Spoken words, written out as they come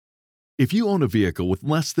If you own a vehicle with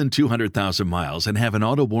less than 200,000 miles and have an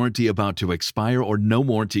auto warranty about to expire or no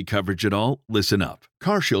warranty coverage at all, listen up.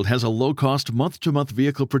 CarShield has a low-cost month-to-month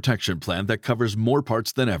vehicle protection plan that covers more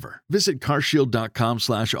parts than ever. Visit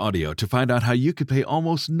carshield.com/audio to find out how you could pay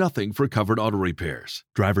almost nothing for covered auto repairs.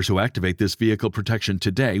 Drivers who activate this vehicle protection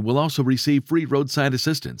today will also receive free roadside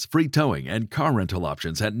assistance, free towing, and car rental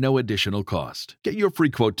options at no additional cost. Get your free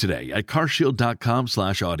quote today at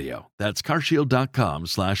carshield.com/audio. That's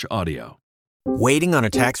carshield.com/audio. Waiting on a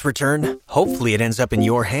tax return? Hopefully it ends up in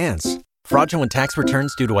your hands. Fraudulent tax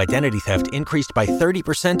returns due to identity theft increased by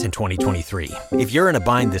 30% in 2023. If you're in a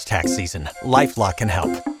bind this tax season, LifeLock can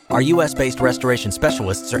help. Our U.S.-based restoration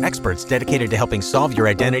specialists are experts dedicated to helping solve your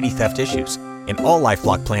identity theft issues. And all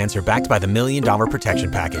LifeLock plans are backed by the $1 Million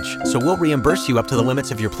Protection Package. So we'll reimburse you up to the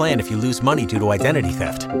limits of your plan if you lose money due to identity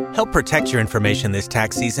theft. Help protect your information this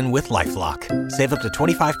tax season with LifeLock. Save up to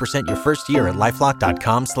 25% your first year at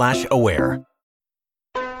LifeLock.com/aware.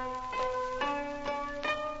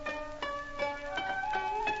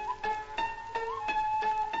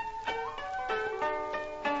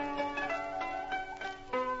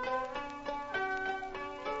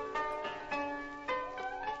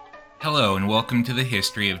 Hello and welcome to the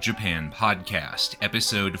History of Japan podcast,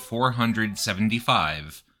 episode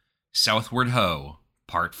 475, Southward Ho,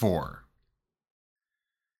 Part 4.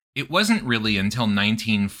 It wasn't really until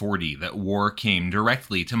 1940 that war came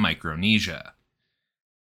directly to Micronesia.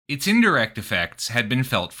 Its indirect effects had been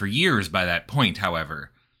felt for years by that point,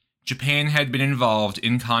 however. Japan had been involved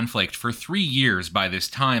in conflict for 3 years by this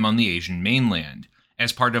time on the Asian mainland,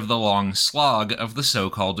 as part of the long slog of the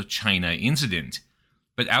so-called China Incident.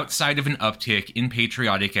 But outside of an uptick in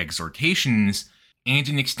patriotic exhortations, and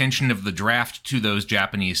an extension of the draft to those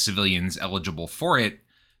Japanese civilians eligible for it,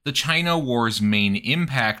 the China War's main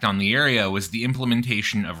impact on the area was the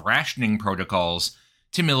implementation of rationing protocols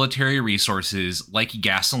to military resources like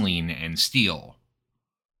gasoline and steel.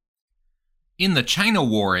 In the China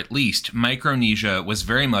War, at least, Micronesia was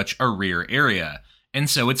very much a rear area, and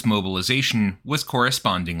so its mobilization was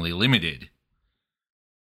correspondingly limited.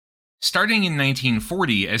 Starting in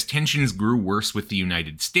 1940, as tensions grew worse with the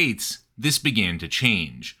United States, this began to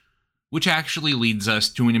change, which actually leads us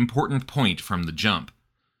to an important point from the jump.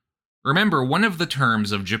 Remember, one of the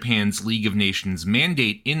terms of Japan's League of Nations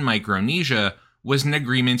mandate in Micronesia was an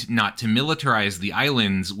agreement not to militarize the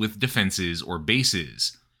islands with defenses or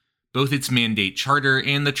bases. Both its mandate charter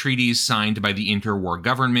and the treaties signed by the interwar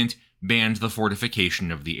government banned the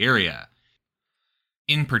fortification of the area.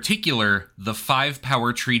 In particular, the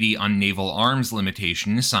Five-Power Treaty on Naval Arms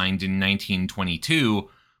Limitation, signed in 1922,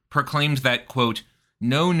 proclaimed that, quote,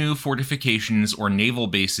 "No new fortifications or naval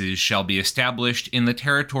bases shall be established in the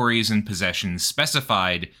territories and possessions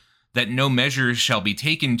specified, that no measures shall be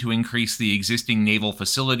taken to increase the existing naval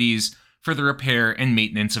facilities for the repair and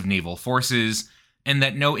maintenance of naval forces, and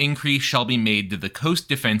that no increase shall be made to the coast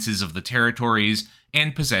defenses of the territories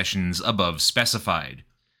and possessions above specified."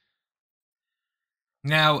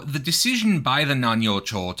 Now, the decision by the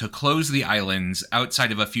Nanyocho to close the islands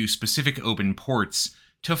outside of a few specific open ports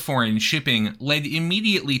to foreign shipping led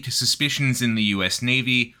immediately to suspicions in the US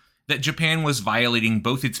Navy that Japan was violating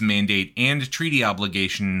both its mandate and treaty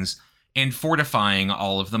obligations and fortifying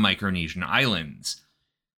all of the Micronesian islands.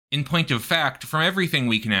 In point of fact, from everything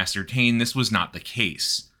we can ascertain, this was not the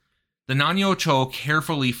case. The Nanyocho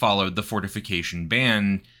carefully followed the fortification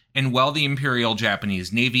ban, and while the Imperial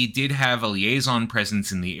Japanese Navy did have a liaison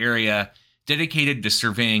presence in the area, dedicated to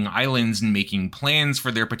surveying islands and making plans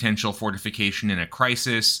for their potential fortification in a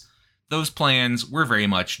crisis, those plans were very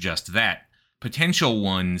much just that, potential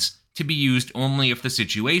ones, to be used only if the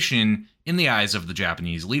situation, in the eyes of the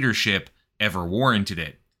Japanese leadership, ever warranted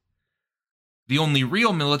it. The only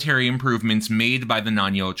real military improvements made by the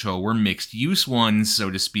Nanyocho were mixed-use ones,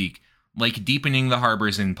 so to speak, like deepening the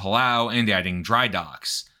harbors in Palau and adding dry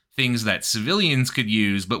docks, things that civilians could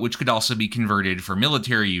use but which could also be converted for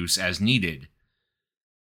military use as needed.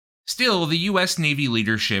 Still, the US Navy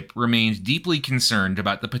leadership remained deeply concerned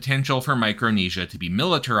about the potential for Micronesia to be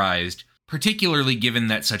militarized, particularly given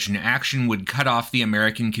that such an action would cut off the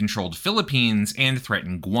American-controlled Philippines and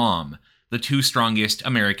threaten Guam, the two strongest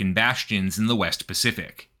American bastions in the West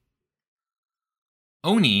Pacific.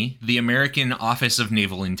 ONI, the American Office of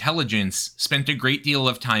Naval Intelligence, spent a great deal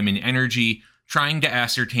of time and energy trying to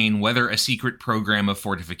ascertain whether a secret program of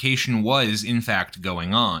fortification was, in fact,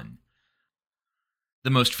 going on. The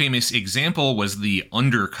most famous example was the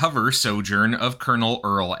undercover sojourn of Colonel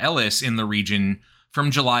Earl Ellis in the region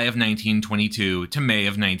from July of 1922 to May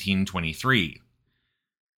of 1923.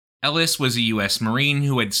 Ellis was a U.S. Marine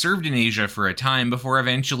who had served in Asia for a time before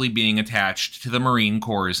eventually being attached to the Marine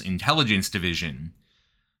Corps' Intelligence Division.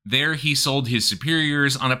 There, he sold his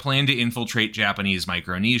superiors on a plan to infiltrate Japanese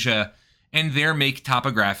Micronesia, and there make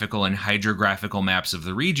topographical and hydrographical maps of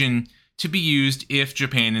the region to be used if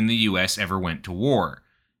Japan and the US ever went to war.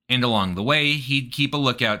 And along the way, he'd keep a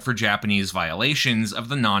lookout for Japanese violations of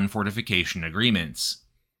the non-fortification agreements.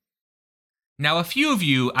 Now, a few of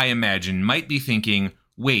you, I imagine, might be thinking,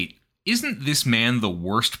 wait, isn't this man the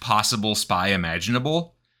worst possible spy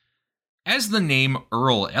imaginable? As the name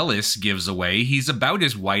Earl Ellis gives away, he's about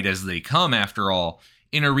as white as they come, after all,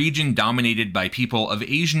 in a region dominated by people of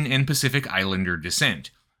Asian and Pacific Islander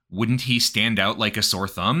descent. Wouldn't he stand out like a sore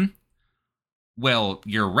thumb? Well,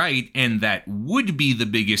 you're right, and that would be the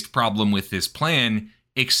biggest problem with this plan,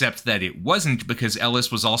 except that it wasn't, because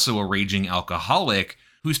Ellis was also a raging alcoholic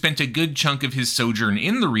who spent a good chunk of his sojourn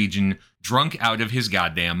in the region drunk out of his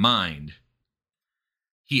goddamn mind.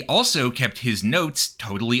 He also kept his notes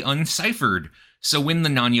totally unciphered, so when the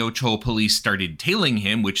Nanyo-cho police started tailing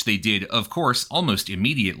him, which they did, of course, almost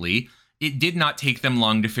immediately, it did not take them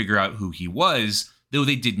long to figure out who he was, though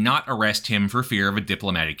they did not arrest him for fear of a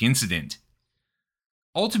diplomatic incident.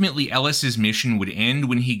 Ultimately, Ellis's mission would end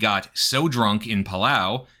when he got so drunk in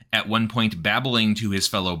Palau, at one point babbling to his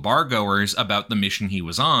fellow bargoers about the mission he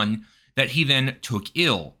was on, that he then took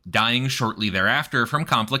ill, dying shortly thereafter from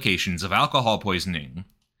complications of alcohol poisoning.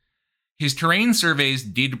 His terrain surveys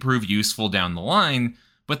did prove useful down the line,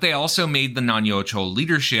 but they also made the Nanyo-cho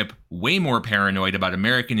leadership way more paranoid about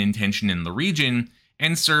American intention in the region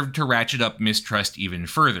and served to ratchet up mistrust even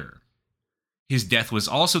further. His death was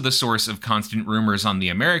also the source of constant rumors on the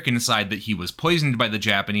American side that he was poisoned by the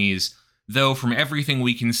Japanese, though from everything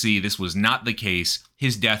we can see this was not the case.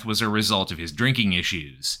 His death was a result of his drinking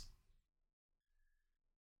issues.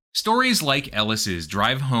 Stories like Ellis's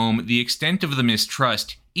drive home the extent of the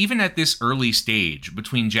mistrust even at this early stage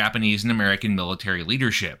between Japanese and American military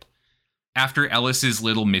leadership. After Ellis's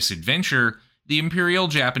little misadventure, the Imperial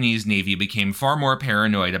Japanese Navy became far more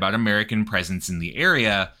paranoid about American presence in the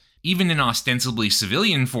area, even in ostensibly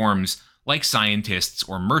civilian forms like scientists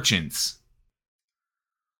or merchants.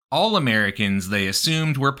 All Americans, they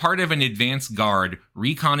assumed, were part of an advance guard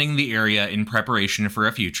reconning the area in preparation for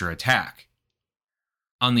a future attack.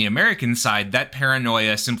 On the American side, that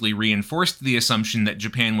paranoia simply reinforced the assumption that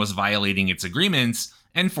Japan was violating its agreements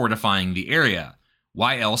and fortifying the area.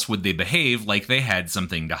 Why else would they behave like they had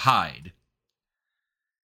something to hide?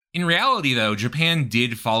 In reality, though, Japan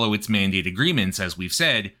did follow its mandate agreements, as we've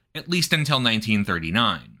said, at least until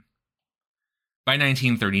 1939. By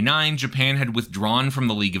 1939, Japan had withdrawn from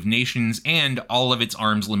the League of Nations and all of its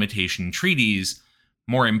arms limitation treaties.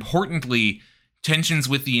 More importantly, tensions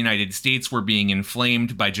with the United States were being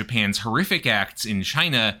inflamed by Japan's horrific acts in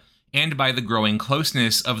China and by the growing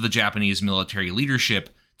closeness of the Japanese military leadership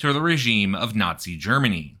to the regime of Nazi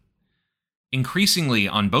Germany. Increasingly,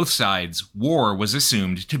 on both sides, war was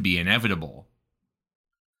assumed to be inevitable.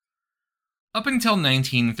 Up until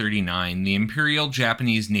 1939, the Imperial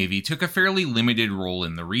Japanese Navy took a fairly limited role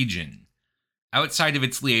in the region. Outside of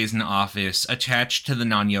its liaison office, attached to the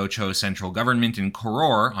Nanyo-cho central government in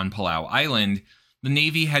Koror on Palau Island, the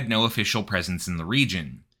Navy had no official presence in the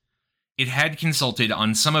region. It had consulted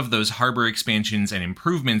on some of those harbor expansions and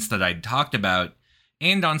improvements that I'd talked about,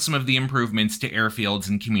 and on some of the improvements to airfields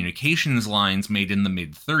and communications lines made in the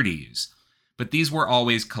mid-30s. But these were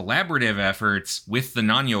always collaborative efforts with the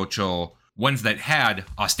Nanyo-cho, ones that had,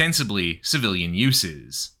 ostensibly, civilian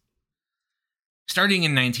uses. Starting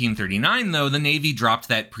in 1939, though, the Navy dropped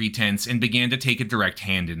that pretense and began to take a direct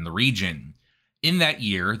hand in the region. In that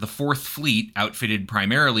year, the Fourth Fleet, outfitted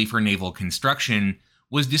primarily for naval construction,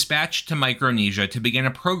 was dispatched to Micronesia to begin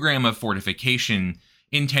a program of fortification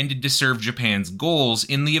intended to serve Japan's goals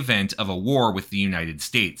in the event of a war with the United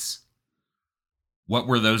States. What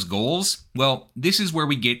were those goals? Well, this is where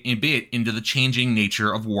we get a bit into the changing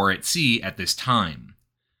nature of war at sea at this time.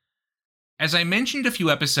 As I mentioned a few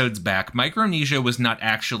episodes back, Micronesia was not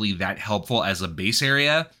actually that helpful as a base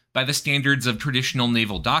area by the standards of traditional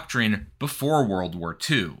naval doctrine before World War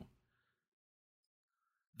II.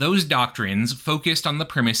 Those doctrines focused on the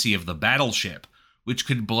primacy of the battleship, which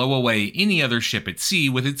could blow away any other ship at sea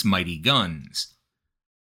with its mighty guns.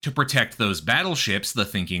 To protect those battleships, the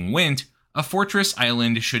thinking went, a fortress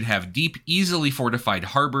island should have deep, easily fortified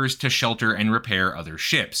harbors to shelter and repair other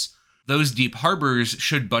ships. Those deep harbors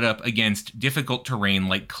should butt up against difficult terrain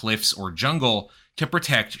like cliffs or jungle to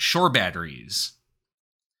protect shore batteries.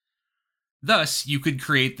 Thus, you could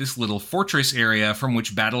create this little fortress area from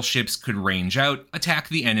which battleships could range out, attack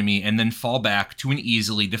the enemy, and then fall back to an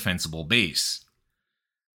easily defensible base.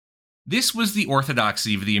 This was the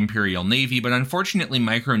orthodoxy of the Imperial Navy, but unfortunately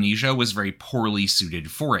Micronesia was very poorly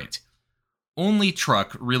suited for it. Only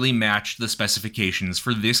Truk really matched the specifications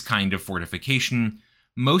for this kind of fortification.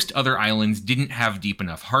 Most other islands didn't have deep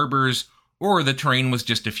enough harbors, or the terrain was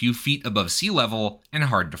just a few feet above sea level and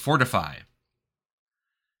hard to fortify.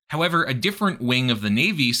 However, a different wing of the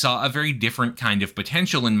Navy saw a very different kind of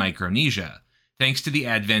potential in Micronesia, thanks to the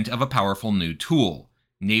advent of a powerful new tool,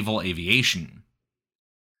 naval aviation.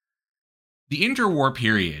 The interwar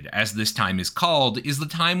period, as this time is called, is the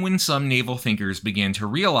time when some naval thinkers began to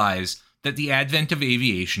realize that the advent of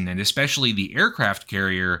aviation, and especially the aircraft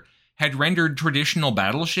carrier, had rendered traditional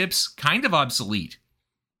battleships kind of obsolete.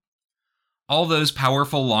 All those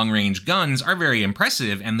powerful long-range guns are very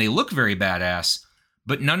impressive and they look very badass,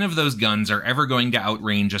 but none of those guns are ever going to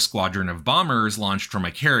outrange a squadron of bombers launched from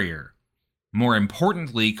a carrier. More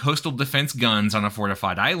importantly, coastal defense guns on a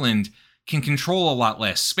fortified island can control a lot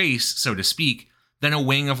less space, so to speak, than a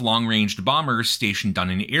wing of long-ranged bombers stationed on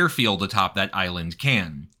an airfield atop that island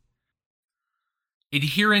can.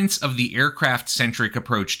 Adherents of the aircraft-centric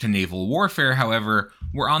approach to naval warfare, however,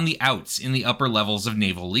 were on the outs in the upper levels of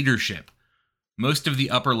naval leadership. Most of the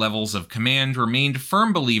upper levels of command remained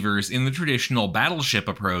firm believers in the traditional battleship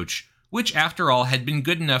approach, which after all had been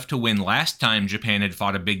good enough to win last time Japan had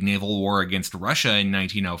fought a big naval war against Russia in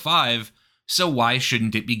 1905, so why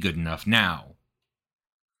shouldn't it be good enough now?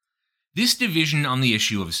 This division on the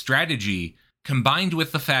issue of strategy, combined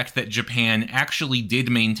with the fact that Japan actually did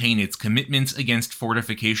maintain its commitments against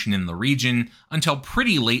fortification in the region until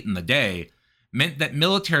pretty late in the day, meant that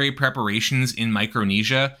military preparations in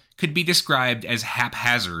Micronesia could be described as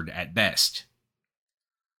haphazard at best.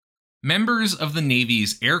 Members of the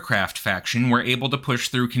Navy's aircraft faction were able to push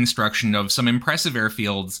through construction of some impressive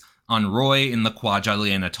airfields on Roi in the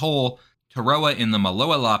Kwajalein Atoll, Tarawa in the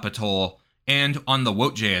Maloelap Atoll, and on the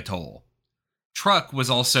Wotje Atoll. Truk was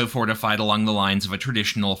also fortified along the lines of a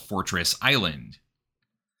traditional fortress island.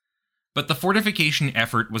 But the fortification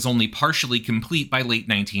effort was only partially complete by late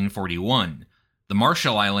 1941. The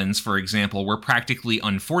Marshall Islands, for example, were practically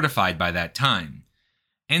unfortified by that time.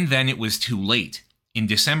 And then it was too late. In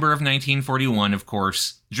December of 1941, of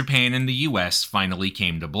course, Japan and the US finally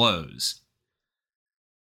came to blows.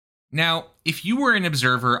 Now, if you were an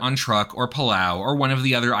observer on Truk or Palau or one of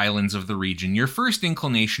the other islands of the region, your first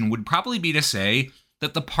inclination would probably be to say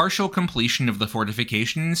that the partial completion of the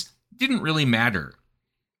fortifications didn't really matter.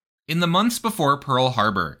 In the months before Pearl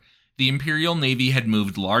Harbor, the Imperial Navy had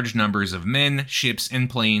moved large numbers of men, ships, and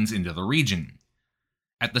planes into the region.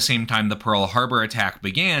 At the same time the Pearl Harbor attack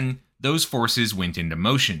began, those forces went into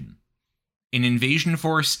motion. An invasion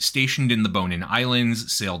force stationed in the Bonin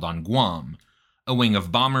Islands sailed on Guam. A wing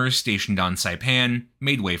of bombers stationed on Saipan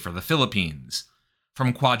made way for the Philippines.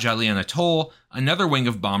 From Kwajalein Atoll, another wing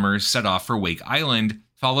of bombers set off for Wake Island,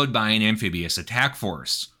 followed by an amphibious attack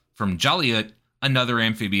force. From Joliet, another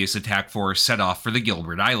amphibious attack force set off for the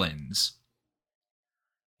Gilbert Islands.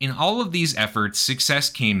 In all of these efforts, success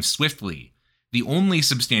came swiftly. The only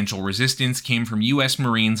substantial resistance came from US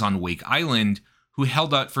Marines on Wake Island, who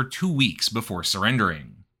held out for 2 weeks before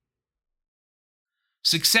surrendering.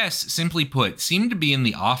 Success, simply put, seemed to be in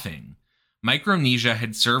the offing. Micronesia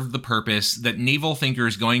had served the purpose that naval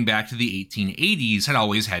thinkers going back to the 1880s had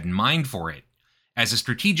always had in mind for it, as a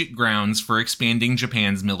strategic grounds for expanding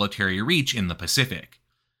Japan's military reach in the Pacific.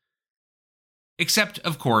 Except,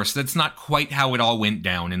 of course, that's not quite how it all went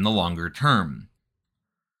down in the longer term.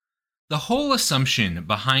 The whole assumption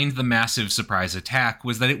behind the massive surprise attack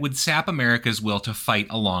was that it would sap America's will to fight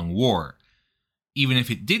a long war. Even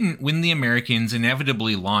if it didn't, when the Americans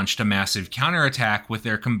inevitably launched a massive counterattack with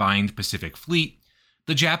their combined Pacific Fleet,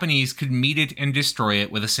 the Japanese could meet it and destroy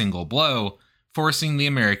it with a single blow, forcing the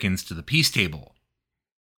Americans to the peace table.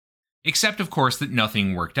 Except, of course, that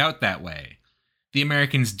nothing worked out that way. The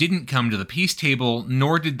Americans didn't come to the peace table,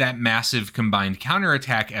 nor did that massive combined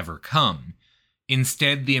counterattack ever come.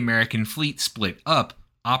 Instead, the American fleet split up,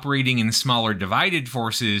 operating in smaller divided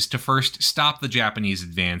forces to first stop the Japanese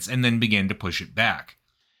advance and then begin to push it back.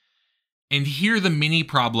 And here the many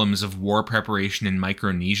problems of war preparation in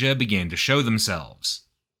Micronesia began to show themselves.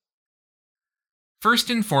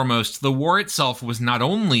 First and foremost, the war itself was not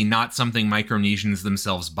only not something Micronesians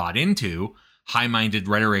themselves bought into, high-minded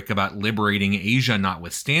rhetoric about liberating Asia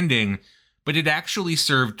notwithstanding, but it actually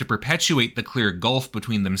served to perpetuate the clear gulf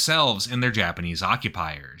between themselves and their Japanese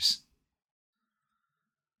occupiers.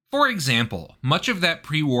 For example, much of that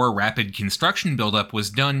pre-war rapid construction buildup was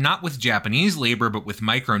done not with Japanese labor but with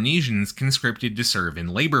Micronesians conscripted to serve in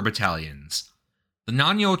labor battalions. The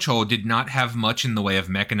Nanyocho did not have much in the way of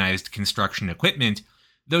mechanized construction equipment,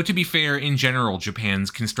 though to be fair, in general,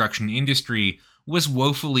 Japan's construction industry was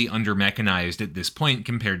woefully under-mechanized at this point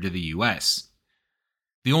compared to the US.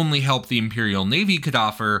 The only help the Imperial Navy could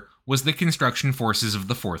offer was the construction forces of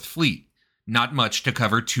the Fourth Fleet, not much to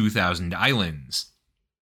cover 2,000 islands.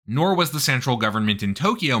 Nor was the central government in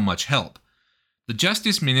Tokyo much help. The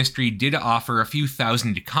Justice Ministry did offer a few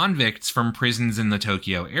thousand convicts from prisons in the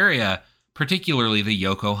Tokyo area, particularly the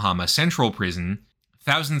Yokohama Central Prison.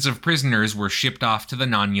 Thousands of prisoners were shipped off to the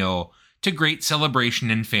Nanyo to great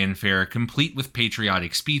celebration and fanfare, complete with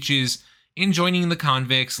patriotic speeches, enjoining the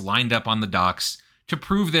convicts lined up on the docks to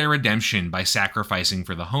prove their redemption by sacrificing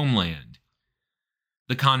for the homeland.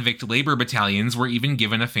 The convict labor battalions were even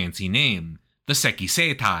given a fancy name, the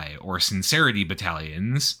Sekiseitai, or Sincerity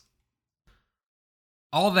Battalions.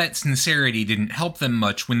 All that sincerity didn't help them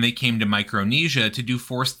much when they came to Micronesia to do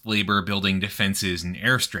forced labor building defenses and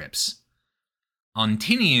airstrips. On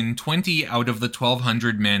Tinian, 20 out of the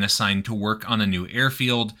 1,200 men assigned to work on a new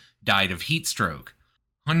airfield died of heat stroke.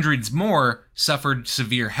 Hundreds more suffered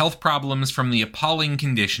severe health problems from the appalling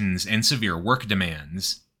conditions and severe work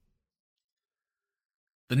demands.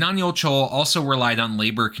 The Nanyo-cho also relied on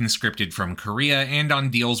labor conscripted from Korea and on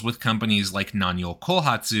deals with companies like Nanyo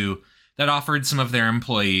Kohatsu that offered some of their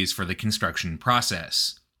employees for the construction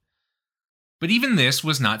process. But even this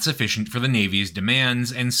was not sufficient for the Navy's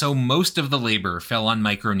demands, and so most of the labor fell on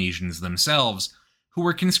Micronesians themselves, who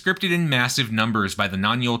were conscripted in massive numbers by the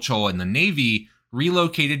Nanyo-cho and the Navy,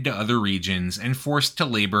 relocated to other regions, and forced to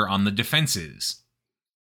labor on the defenses.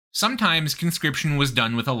 Sometimes conscription was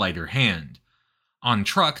done with a lighter hand. On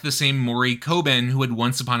Truk, the same Mori Koben who had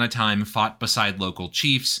once upon a time fought beside local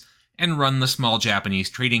chiefs and run the small Japanese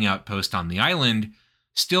trading outpost on the island,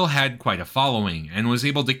 still had quite a following, and was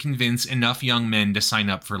able to convince enough young men to sign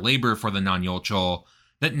up for labor for the Nanyo-cho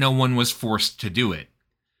that no one was forced to do it.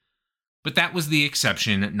 But that was the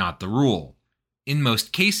exception, not the rule. In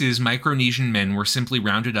most cases, Micronesian men were simply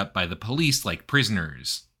rounded up by the police like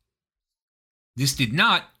prisoners. This did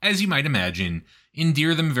not, as you might imagine,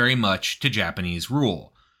 endear them very much to Japanese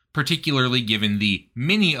rule, particularly given the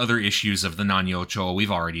many other issues of the Nanyo-cho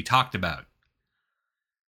we've already talked about.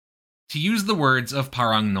 To use the words of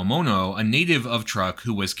Parang Nomono, a native of Truk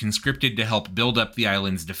who was conscripted to help build up the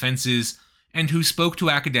island's defenses, and who spoke to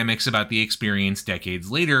academics about the experience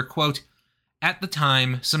decades later, quote, "At the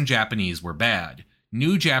time, some Japanese were bad.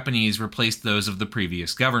 New Japanese replaced those of the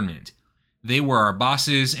previous government. They were our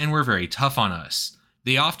bosses and were very tough on us.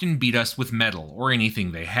 They often beat us with metal or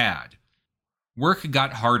anything they had. Work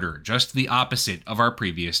got harder, just the opposite of our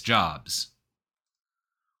previous jobs.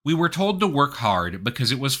 We were told to work hard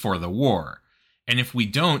because it was for the war, and if we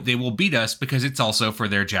don't, they will beat us because it's also for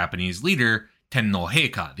their Japanese leader, Tenno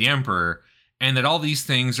Heika, the emperor, and that all these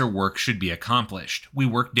things or work should be accomplished. We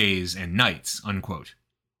work days and nights," unquote.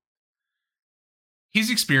 His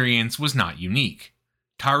experience was not unique.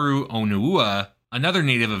 Taru Onuua, another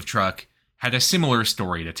native of Truk, had a similar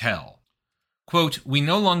story to tell. Quote, "We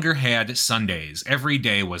no longer had Sundays. Every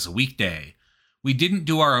day was a weekday. We didn't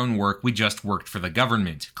do our own work, we just worked for the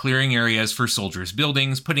government, clearing areas for soldiers'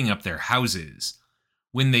 buildings, putting up their houses.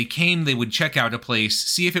 When they came, they would check out a place,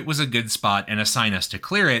 see if it was a good spot, and assign us to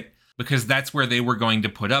clear it, because that's where they were going to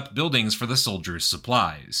put up buildings for the soldiers'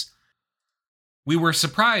 supplies. We were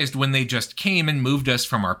surprised when they just came and moved us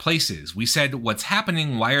from our places. We said, 'What's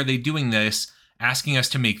happening? Why are they doing this?' asking us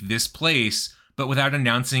to make this place, but without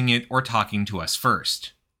announcing it or talking to us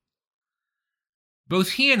first."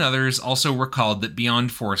 Both he and others also recalled that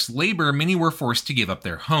beyond forced labor, many were forced to give up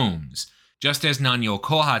their homes, just as Nanyo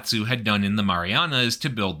Kohatsu had done in the Marianas to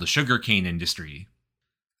build the sugarcane industry.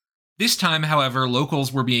 This time, however,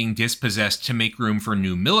 locals were being dispossessed to make room for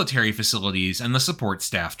new military facilities and the support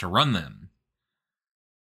staff to run them.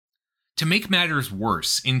 To make matters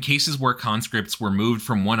worse, in cases where conscripts were moved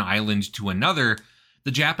from one island to another,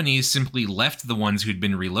 the Japanese simply left the ones who'd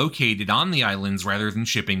been relocated on the islands rather than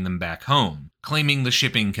shipping them back home, claiming the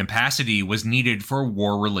shipping capacity was needed for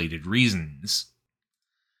war-related reasons.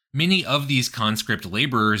 Many of these conscript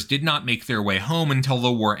laborers did not make their way home until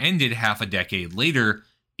the war ended half a decade later,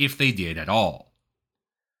 if they did at all.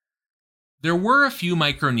 There were a few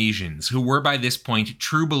Micronesians who were by this point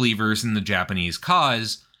true believers in the Japanese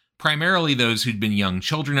cause, primarily those who'd been young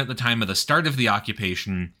children at the time of the start of the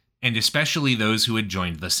occupation, and especially those who had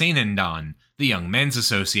joined the Seinendan, the Young Men's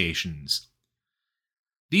Associations.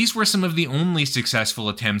 These were some of the only successful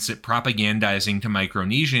attempts at propagandizing to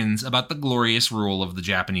Micronesians about the glorious rule of the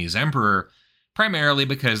Japanese emperor, primarily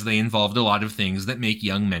because they involved a lot of things that make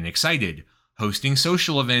young men excited, hosting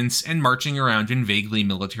social events and marching around in vaguely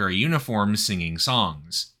military uniforms singing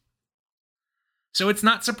songs. So it's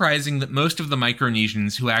not surprising that most of the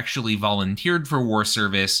Micronesians who actually volunteered for war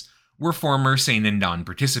service were former Seinendan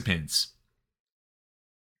participants.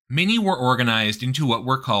 Many were organized into what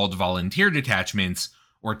were called volunteer detachments,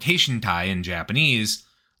 or Teishintai in Japanese,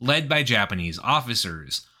 led by Japanese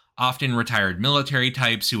officers, often retired military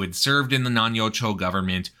types who had served in the Nanyocho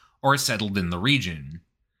government or settled in the region.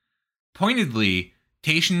 Pointedly,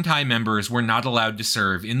 Teishintai members were not allowed to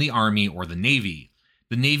serve in the army or the navy.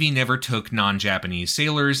 The navy never took non-Japanese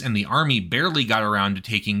sailors, and the army barely got around to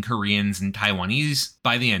taking Koreans and Taiwanese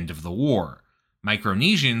by the end of the war.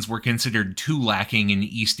 Micronesians were considered too lacking in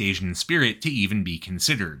East Asian spirit to even be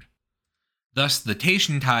considered. Thus, the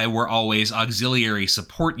Teishintai were always auxiliary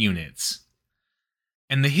support units.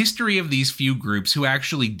 And the history of these few groups who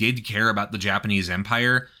actually did care about the Japanese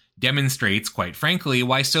Empire demonstrates, quite frankly,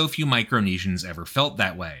 why so few Micronesians ever felt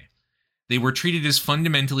that way. They were treated as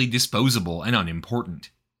fundamentally disposable and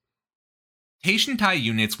unimportant. Teishintai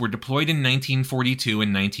units were deployed in 1942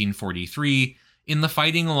 and 1943 in the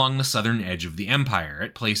fighting along the southern edge of the empire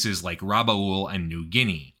at places like Rabaul and New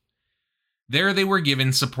Guinea. There they were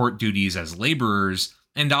given support duties as laborers,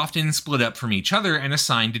 and often split up from each other and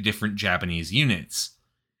assigned to different Japanese units.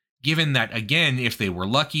 Given that, again, if they were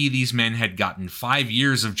lucky, these men had gotten 5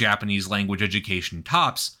 years of Japanese language education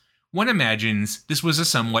tops, one imagines this was a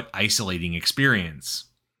somewhat isolating experience.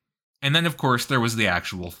 And then, of course, there was the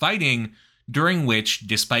actual fighting, during which,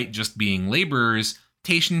 despite just being laborers,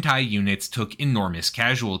 Teishintai units took enormous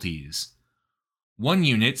casualties. One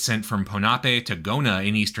unit sent from Ponape to Gona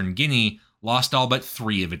in eastern Guinea lost all but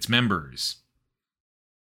 3 of its members.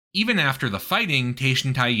 Even after the fighting,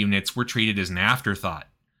 Teishintai units were treated as an afterthought.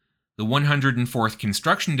 The 104th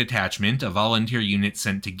Construction Detachment, a volunteer unit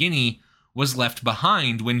sent to Guinea, was left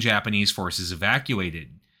behind when Japanese forces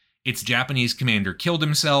evacuated. Its Japanese commander killed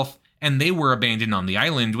himself, and they were abandoned on the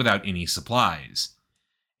island without any supplies.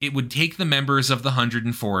 It would take the members of the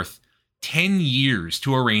 104th 10 years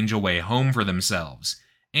to arrange a way home for themselves,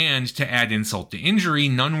 and to add insult to injury,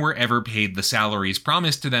 none were ever paid the salaries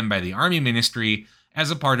promised to them by the Army Ministry as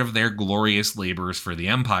a part of their glorious labors for the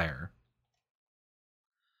Empire.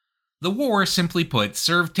 The war, simply put,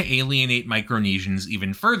 served to alienate Micronesians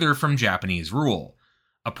even further from Japanese rule,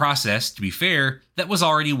 a process, to be fair, that was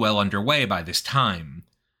already well underway by this time.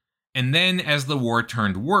 And then, as the war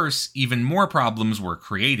turned worse, even more problems were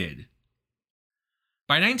created.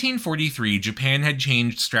 By 1943, Japan had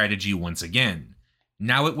changed strategy once again.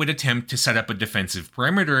 Now it would attempt to set up a defensive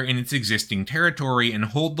perimeter in its existing territory and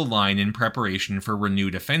hold the line in preparation for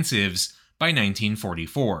renewed offensives by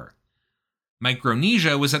 1944.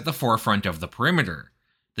 Micronesia was at the forefront of the perimeter.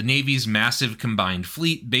 The Navy's massive combined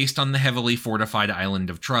fleet, based on the heavily fortified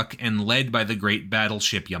island of Truk and led by the great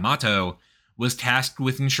battleship Yamato, was tasked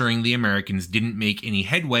with ensuring the Americans didn't make any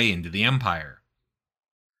headway into the Empire.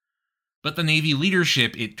 But the Navy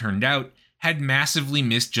leadership, it turned out, had massively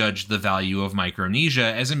misjudged the value of Micronesia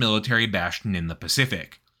as a military bastion in the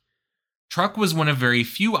Pacific. Truk was one of very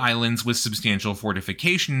few islands with substantial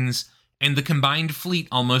fortifications, and the combined fleet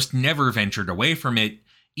almost never ventured away from it,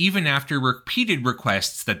 even after repeated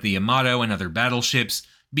requests that the Yamato and other battleships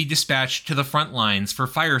be dispatched to the front lines for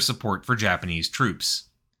fire support for Japanese troops.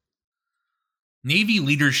 Navy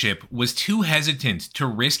leadership was too hesitant to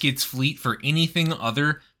risk its fleet for anything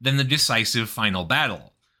other than the decisive final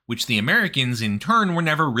battle, which the Americans in turn were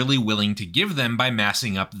never really willing to give them by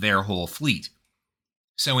massing up their whole fleet.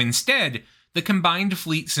 So instead, the combined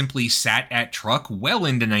fleet simply sat at Truk well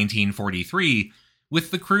into 1943,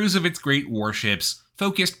 with the crews of its great warships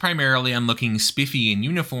focused primarily on looking spiffy in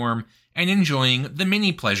uniform and enjoying the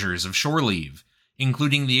many pleasures of shore leave,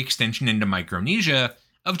 including the extension into Micronesia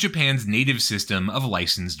of Japan's native system of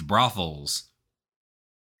licensed brothels.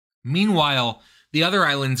 Meanwhile, the other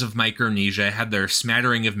islands of Micronesia had their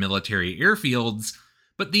smattering of military airfields,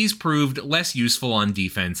 but these proved less useful on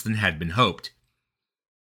defense than had been hoped.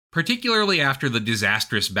 Particularly after the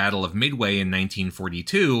disastrous Battle of Midway in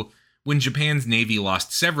 1942, when Japan's Navy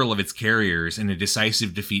lost several of its carriers in a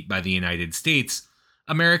decisive defeat by the United States,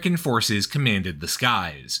 American forces commanded the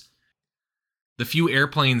skies. The few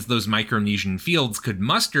airplanes those Micronesian fields could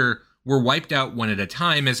muster were wiped out one at a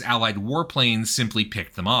time as Allied warplanes simply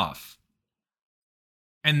picked them off.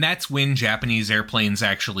 And that's when Japanese airplanes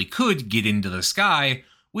actually could get into the sky,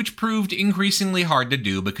 which proved increasingly hard to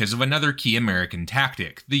do because of another key American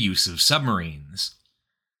tactic, the use of submarines.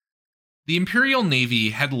 The Imperial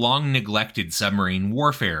Navy had long neglected submarine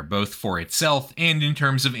warfare, both for itself and in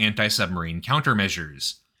terms of anti-submarine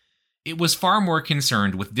countermeasures. It was far more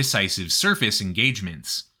concerned with decisive surface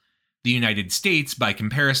engagements. The United States, by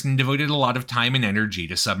comparison, devoted a lot of time and energy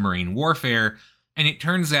to submarine warfare, and it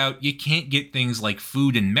turns out you can't get things like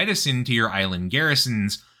food and medicine to your island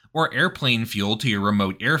garrisons, or airplane fuel to your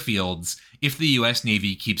remote airfields, if the US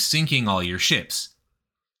Navy keeps sinking all your ships.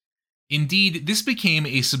 Indeed, this became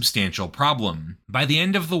a substantial problem. By the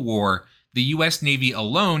end of the war, the US Navy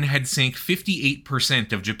alone had sank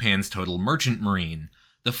 58% of Japan's total merchant marine,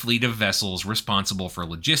 the fleet of vessels responsible for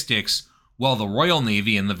logistics, while the Royal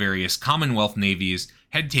Navy and the various Commonwealth navies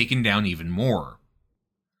had taken down even more.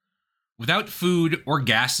 Without food or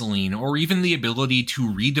gasoline or even the ability to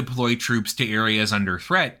redeploy troops to areas under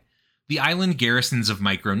threat, the island garrisons of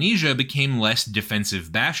Micronesia became less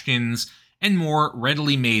defensive bastions and more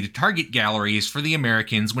readily made target galleries for the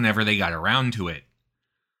Americans whenever they got around to it.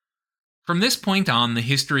 From this point on, the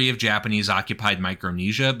history of Japanese-occupied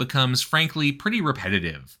Micronesia becomes frankly pretty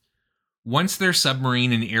repetitive. Once their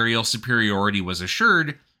submarine and aerial superiority was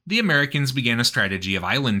assured, the Americans began a strategy of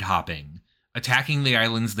island hopping, attacking the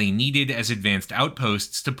islands they needed as advanced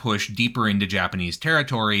outposts to push deeper into Japanese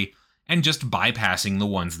territory, and just bypassing the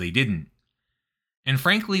ones they didn't. And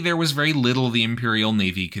frankly, there was very little the Imperial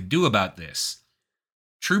Navy could do about this.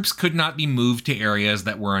 Troops could not be moved to areas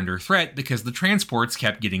that were under threat because the transports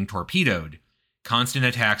kept getting torpedoed. Constant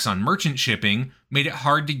attacks on merchant shipping made it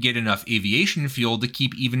hard to get enough aviation fuel to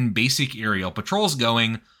keep even basic aerial patrols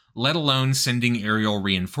going, let alone sending aerial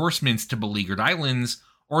reinforcements to beleaguered islands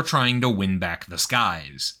or trying to win back the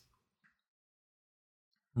skies.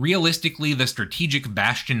 Realistically, the strategic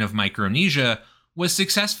bastion of Micronesia was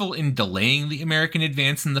successful in delaying the American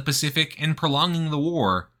advance in the Pacific and prolonging the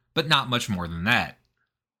war, but not much more than that.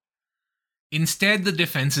 Instead, the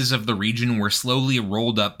defenses of the region were slowly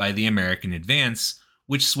rolled up by the American advance,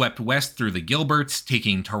 which swept west through the Gilberts,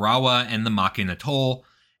 taking Tarawa and the Makin Atoll,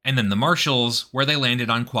 and then the Marshalls, where they landed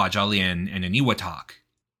on Kwajalein and Eniwetok.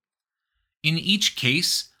 In each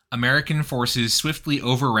case, American forces swiftly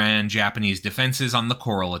overran Japanese defenses on the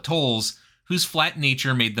coral atolls, whose flat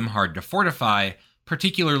nature made them hard to fortify,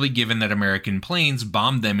 particularly given that American planes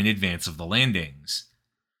bombed them in advance of the landings.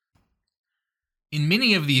 In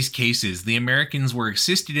many of these cases, the Americans were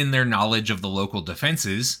assisted in their knowledge of the local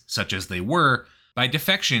defenses, such as they were, by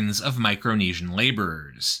defections of Micronesian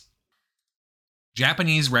laborers.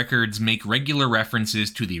 Japanese records make regular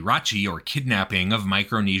references to the rachi, or kidnapping, of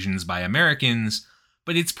Micronesians by Americans,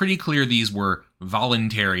 but it's pretty clear these were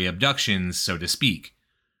voluntary abductions, so to speak.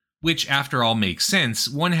 Which, after all, makes sense.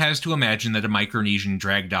 One has to imagine that a Micronesian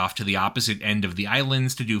dragged off to the opposite end of the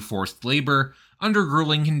islands to do forced labor, under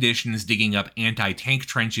grueling conditions digging up anti-tank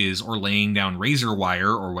trenches or laying down razor wire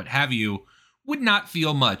or what have you, would not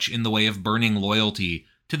feel much in the way of burning loyalty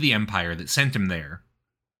to the empire that sent him there.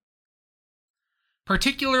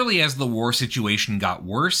 Particularly as the war situation got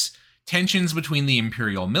worse, tensions between the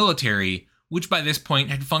imperial military, which by this point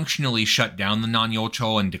had functionally shut down the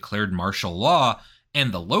Nanyōchō and declared martial law,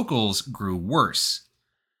 and the locals grew worse.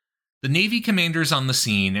 The Navy commanders on the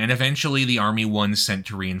scene, and eventually the Army ones sent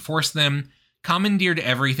to reinforce them, commandeered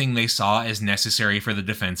everything they saw as necessary for the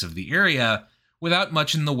defense of the area, without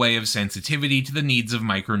much in the way of sensitivity to the needs of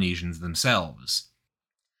Micronesians themselves.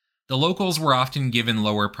 The locals were often given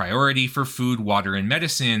lower priority for food, water, and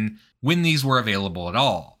medicine when these were available at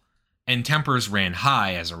all, and tempers ran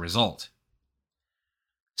high as a result.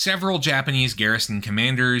 Several Japanese garrison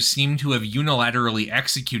commanders seem to have unilaterally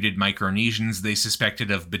executed Micronesians they suspected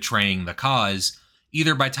of betraying the cause,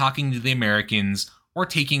 either by talking to the Americans or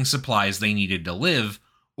taking supplies they needed to live,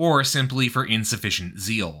 or simply for insufficient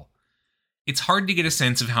zeal. It's hard to get a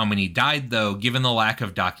sense of how many died, though, given the lack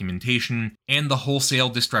of documentation and the wholesale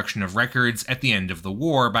destruction of records at the end of the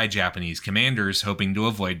war by Japanese commanders hoping to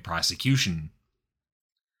avoid prosecution.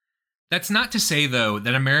 That's not to say, though,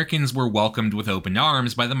 that Americans were welcomed with open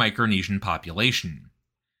arms by the Micronesian population.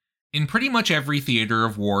 In pretty much every theater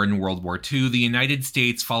of war in World War II, the United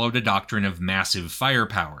States followed a doctrine of massive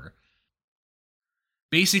firepower.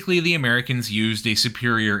 Basically, the Americans used a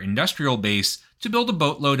superior industrial base to build a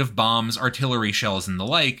boatload of bombs, artillery shells, and the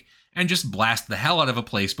like, and just blast the hell out of a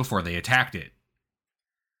place before they attacked it.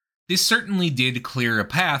 This certainly did clear a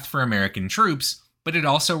path for American troops, but it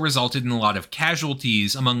also resulted in a lot of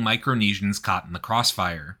casualties among Micronesians caught in the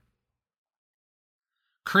crossfire.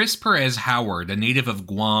 Chris Perez Howard, a native of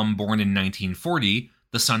Guam born in 1940,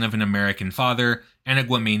 the son of an American father and a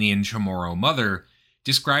Guamanian Chamorro mother,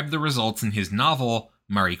 described the results in his novel,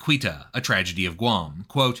 Mariquita, A Tragedy of Guam.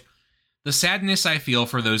 Quote, "The sadness I feel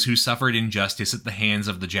for those who suffered injustice at the hands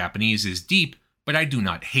of the Japanese is deep, but I do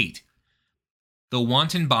not hate. The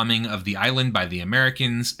wanton bombing of the island by the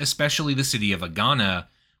Americans, especially the city of Agana,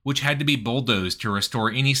 which had to be bulldozed to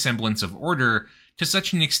restore any semblance of order to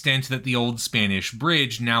such an extent that the old Spanish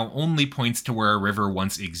bridge now only points to where a river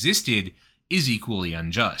once existed, is equally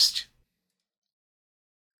unjust.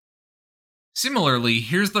 Similarly,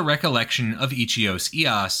 here's the recollection of Ichios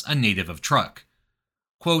Ias, a native of Truk.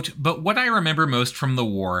 Quote, "But what I remember most from the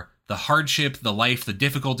war, the hardship, the life, the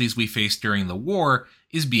difficulties we faced during the war,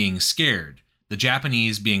 is being scared. The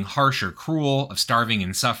Japanese being harsh or cruel, of starving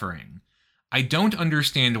and suffering. I don't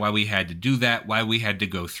understand why we had to do that, why we had to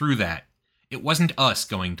go through that. It wasn't us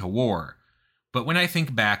going to war. But when I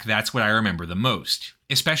think back, that's what I remember the most,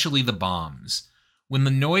 especially the bombs. When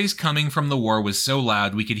the noise coming from the war was so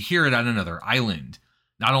loud we could hear it on another island.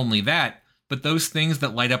 Not only that, but those things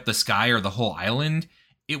that light up the sky or the whole island,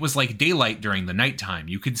 it was like daylight during the nighttime.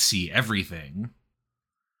 You could see everything.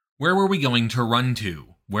 Where were we going to run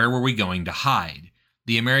to? Where were we going to hide?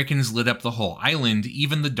 The Americans lit up the whole island,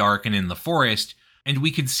 even the dark and in the forest, and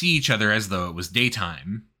we could see each other as though it was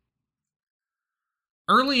daytime."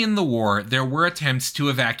 Early in the war, there were attempts to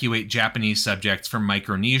evacuate Japanese subjects from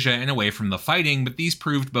Micronesia and away from the fighting, but these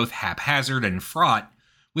proved both haphazard and fraught,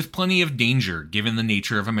 with plenty of danger given the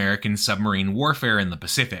nature of American submarine warfare in the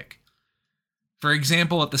Pacific. For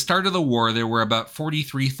example, at the start of the war, there were about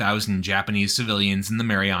 43,000 Japanese civilians in the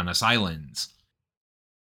Marianas Islands.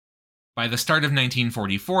 By the start of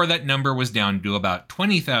 1944, that number was down to about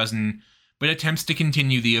 20,000, but attempts to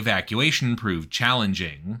continue the evacuation proved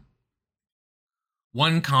challenging.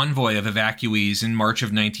 One convoy of evacuees in March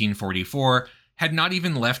of 1944 had not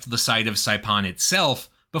even left the site of Saipan itself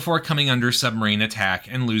before coming under submarine attack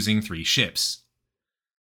and losing 3 ships.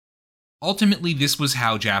 Ultimately, this was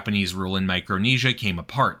how Japanese rule in Micronesia came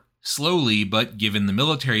apart. Slowly, but given the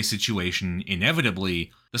military situation,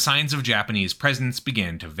 inevitably, the signs of Japanese presence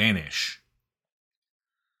began to vanish.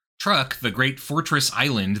 Truk, the great fortress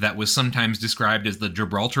island that was sometimes described as the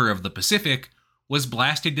Gibraltar of the Pacific, was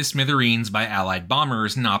blasted to smithereens by Allied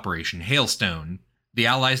bombers in Operation Hailstone. The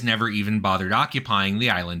Allies never even bothered occupying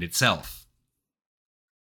the island itself.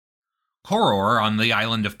 Koror, on the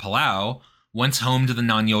island of Palau, once home to the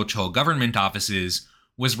Nanyocho government offices,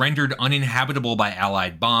 was rendered uninhabitable by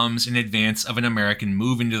Allied bombs in advance of an American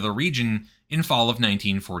move into the region in fall of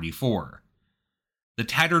 1944. The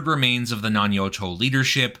tattered remains of the Nanyocho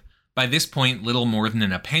leadership, by this point little more than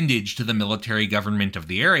an appendage to the military government of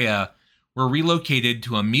the area, were relocated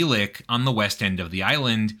to a milik on the west end of the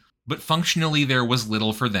island, but functionally there was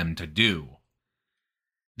little for them to do.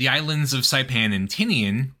 The islands of Saipan and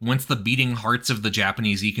Tinian, once the beating hearts of the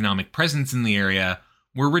Japanese economic presence in the area,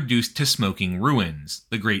 were reduced to smoking ruins.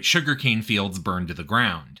 The great sugarcane fields burned to the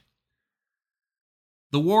ground.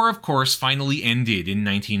 The war, of course, finally ended in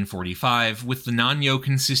 1945, with the Nanyo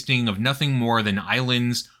consisting of nothing more than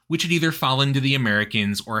islands which had either fallen to the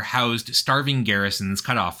Americans or housed starving garrisons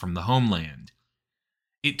cut off from the homeland.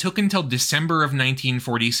 It took until December of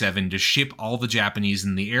 1947 to ship all the Japanese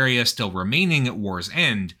in the area still remaining at war's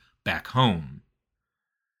end back home.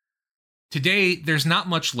 Today, there's not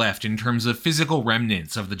much left in terms of physical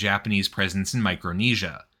remnants of the Japanese presence in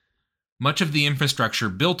Micronesia. Much of the infrastructure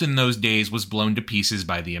built in those days was blown to pieces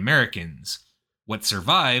by the Americans. What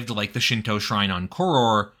survived, like the Shinto shrine on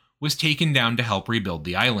Koror, was taken down to help rebuild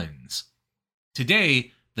the islands.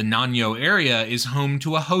 Today, the Nanyo area is home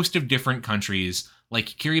to a host of different countries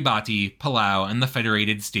like Kiribati, Palau, and the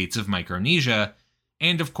Federated States of Micronesia,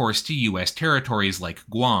 and of course to US territories like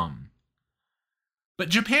Guam. But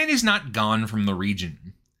Japan is not gone from the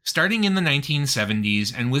region. Starting in the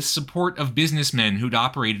 1970s, and with support of businessmen who'd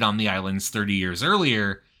operated on the islands 30 years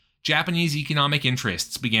earlier, Japanese economic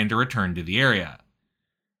interests began to return to the area.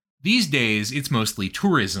 These days, it's mostly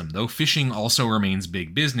tourism, though fishing also remains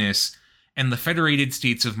big business, and the Federated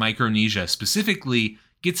States of Micronesia specifically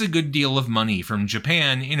gets a good deal of money from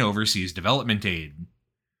Japan in overseas development aid.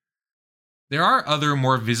 There are other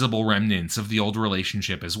more visible remnants of the old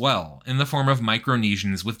relationship as well, in the form of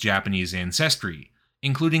Micronesians with Japanese ancestry,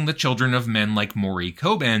 including the children of men like Mori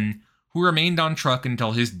Koben, who remained on Truk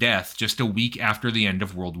until his death just a week after the end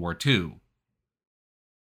of World War II.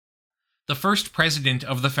 The first president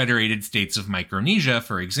of the Federated States of Micronesia,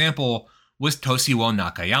 for example, was Toshiwo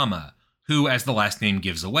Nakayama, who, as the last name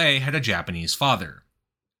gives away, had a Japanese father.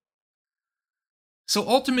 So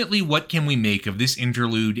ultimately, what can we make of this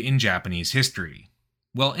interlude in Japanese history?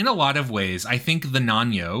 Well, in a lot of ways, I think the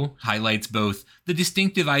Nanyo highlights both the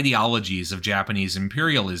distinctive ideologies of Japanese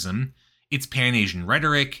imperialism, its Pan-Asian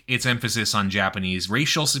rhetoric, its emphasis on Japanese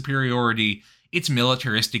racial superiority, its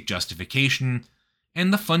militaristic justification,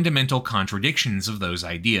 and the fundamental contradictions of those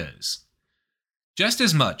ideas. Just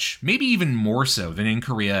as much, maybe even more so than in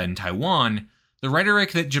Korea and Taiwan, the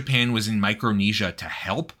rhetoric that Japan was in Micronesia to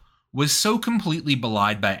help was so completely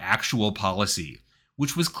belied by actual policy,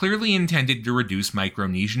 which was clearly intended to reduce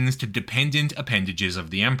Micronesians to dependent appendages of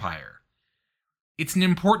the empire. It's an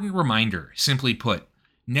important reminder, simply put,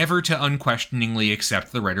 never to unquestioningly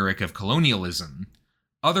accept the rhetoric of colonialism.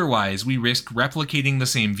 Otherwise, we risk replicating the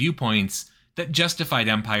same viewpoints that justified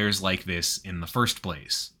empires like this in the first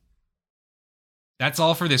place. That's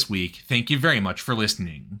all for this week. Thank you very much for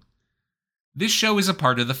listening. This show is a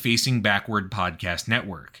part of the Facing Backward podcast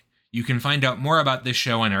network. You can find out more about this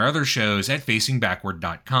show and our other shows at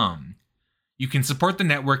facingbackward.com. You can support the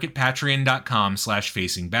network at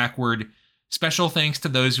patreon.com/facingbackward. Special thanks to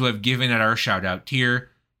those who have given at our shoutout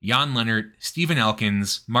tier: Jan Leonard, Stephen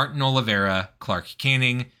Elkins, Martin Oliveira, Clark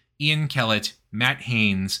Canning, Ian Kellett, Matt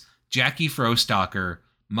Haynes, Jackie Frostocker,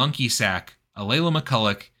 Monkey Sack, Alayla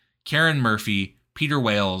McCulloch, Karen Murphy, Peter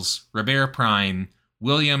Wales, Robert Prine,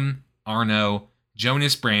 William, Arno,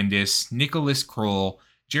 Jonas Brandis, Nicholas Kroll,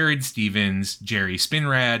 Jared Stevens, Jerry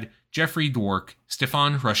Spinrad, Jeffrey Dwork,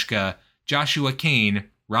 Stefan Hrushka, Joshua Kane,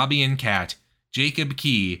 Robbie and Cat, Jacob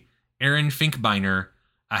Key, Aaron Finkbeiner,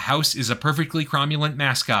 A House is a Perfectly Cromulent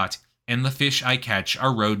Mascot, and The Fish I Catch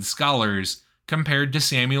Are Rhodes Scholars, compared to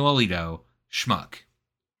Samuel Alito, Schmuck.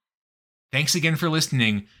 Thanks again for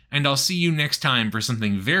listening, and I'll see you next time for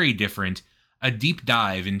something very different, a deep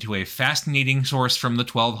dive into a fascinating source from the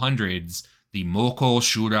 1200s, the Moko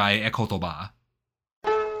Shurai Ekotoba.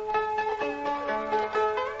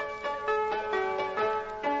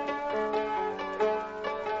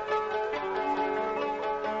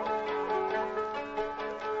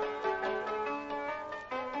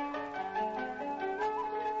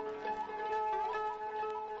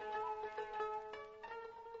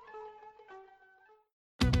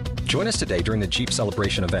 Join us today during the Jeep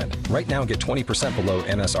Celebration event. Right now, get 20% below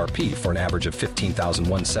MSRP for an average of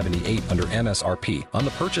 $15,178 under MSRP on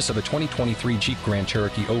the purchase of a 2023 Jeep Grand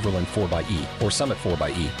Cherokee Overland 4xe or Summit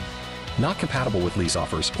 4xe. Not compatible with lease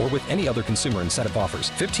offers or with any other consumer incentive offers.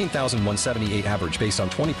 $15,178 average based on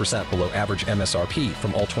 20% below average MSRP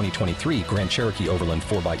from all 2023 Grand Cherokee Overland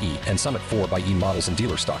 4xe and Summit 4xe models in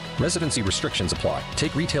dealer stock. Residency restrictions apply.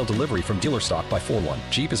 Take retail delivery from dealer stock by 4/1.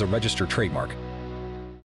 Jeep is a registered trademark.